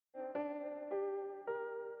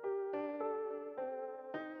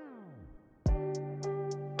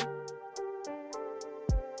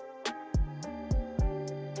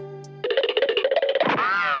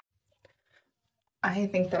I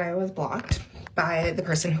think that I was blocked by the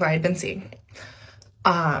person who I had been seeing.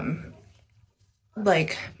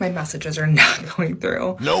 Like, my messages are not going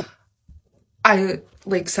through. Nope. I,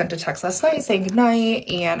 like, sent a text last night saying goodnight,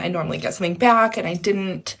 and I normally get something back, and I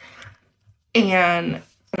didn't. And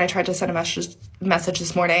when I tried to send a message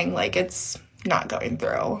this morning, like, it's not going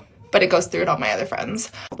through. But it goes through to all my other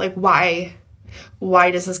friends. Like, why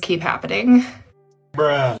does this keep happening?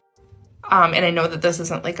 Bruh. And I know that this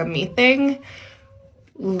isn't, like, a me thing.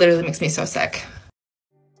 Literally makes me so sick.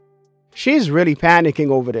 She's really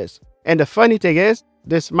panicking over this. And the funny thing is,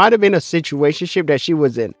 this might have been a situationship that she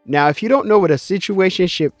was in. Now, if you don't know what a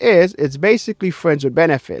situationship is, it's basically friends with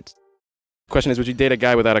benefits. Question is, would you date a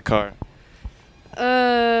guy without a car?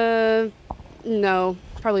 No,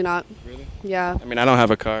 probably not. Really? Yeah. I mean, I don't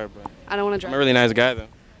have a car, but I don't want to drive. I'm a really nice guy, though.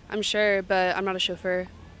 I'm sure, but I'm not a chauffeur.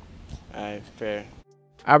 Alright, fair.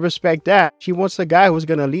 I respect that. She wants a guy who's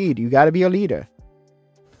gonna lead. You gotta be a leader.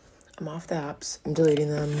 I'm off the apps. I'm deleting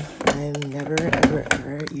them. I'm never, ever,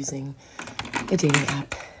 ever using a dating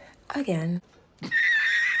app again.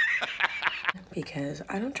 Because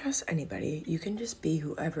I don't trust anybody. You can just be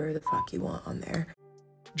whoever the fuck you want on there.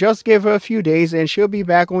 Just give her a few days and she'll be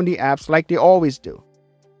back on the apps like they always do.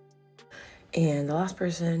 And the last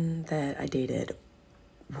person that I dated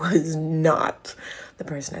was not the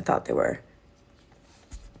person I thought they were.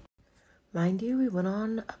 Mind you, we went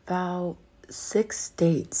on about 6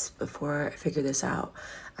 dates before I figured this out.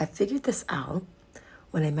 I figured this out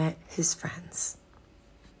when I met his friends.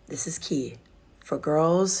 This is key for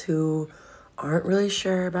girls who aren't really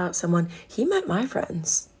sure about someone. He met my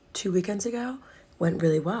friends 2 weekends ago. Went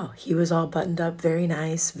really well. He was all buttoned up, very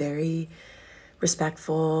nice, very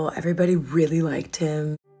respectful. Everybody really liked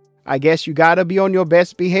him. I guess you gotta be on your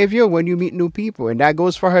best behavior when you meet new people, and that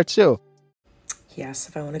goes for her too. He asked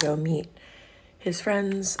if I want to go meet his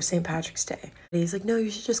friends for St. Patrick's Day. And he's like, no,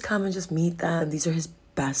 you should just come and just meet them. These are his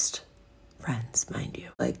best friends, mind you.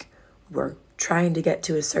 Like, we're trying to get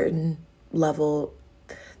to a certain level.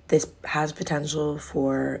 This has potential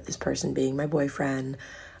for this person being my boyfriend.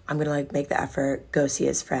 I'm gonna like make the effort, go see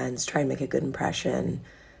his friends, try and make a good impression,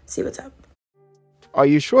 see what's up. Are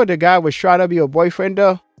you sure the guy was trying to be your boyfriend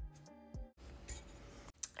though?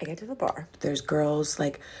 I get to the bar. There's girls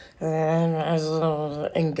like,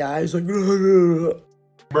 and guys like,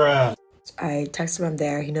 bruh. I text him I'm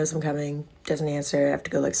there. He knows I'm coming. Doesn't answer. I have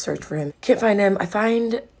to go like search for him. Can't find him. I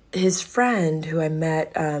find his friend who I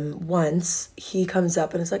met once. He comes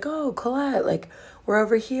up and is like, oh, Colette, like we're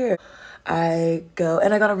over here. I go,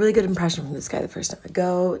 and I got a really good impression from this guy the first time. I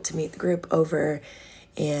go to meet the group over,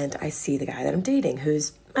 and I see the guy that I'm dating,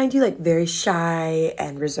 who's, mind you, like very shy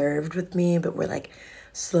and reserved with me, but we're like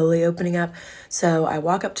slowly opening up. So I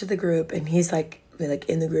walk up to the group, and he's like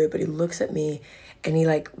in the group, but he looks at me, and he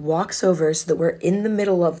like walks over so that we're in the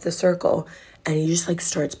middle of the circle, and he just like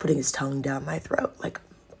starts putting his tongue down my throat, like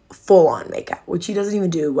full on makeup, which he doesn't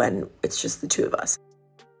even do when it's just the two of us.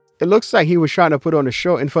 It looks like he was trying to put on a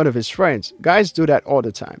show in front of his friends. Guys do that all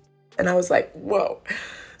the time. And I was like, whoa.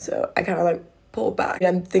 So I kind of like pulled back. And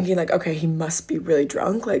I'm thinking like, okay, he must be really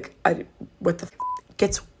drunk. Like, what the f?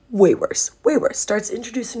 Gets way worse, way worse. Starts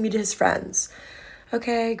introducing me to his friends.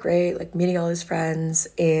 Okay, great. Like meeting all his friends.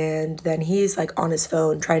 And then he's like on his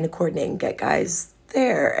phone trying to coordinate and get guys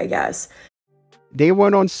there, I guess. They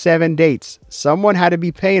went on 7 dates. Someone had to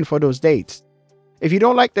be paying for those dates. If you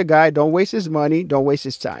don't like the guy, don't waste his money, don't waste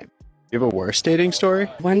his time. You have a worse dating story?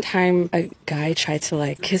 One time a guy tried to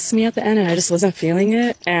like kiss me at the end and I just wasn't feeling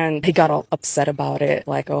it. And he got all upset about it.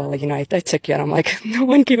 Like, oh, like, you know, I took you. And I'm like, no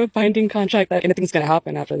one gave a binding contract that anything's going to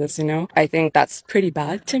happen after this, you know? I think that's pretty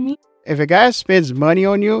bad to me. If a guy spends money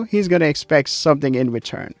on you, he's going to expect something in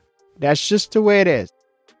return. That's just the way it is.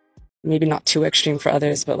 Maybe not too extreme for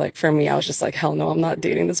others, but like for me, I was just like, hell no, I'm not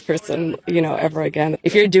dating this person, you know, ever again.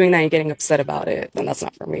 If you're doing that and you're getting upset about it, then that's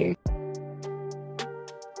not for me.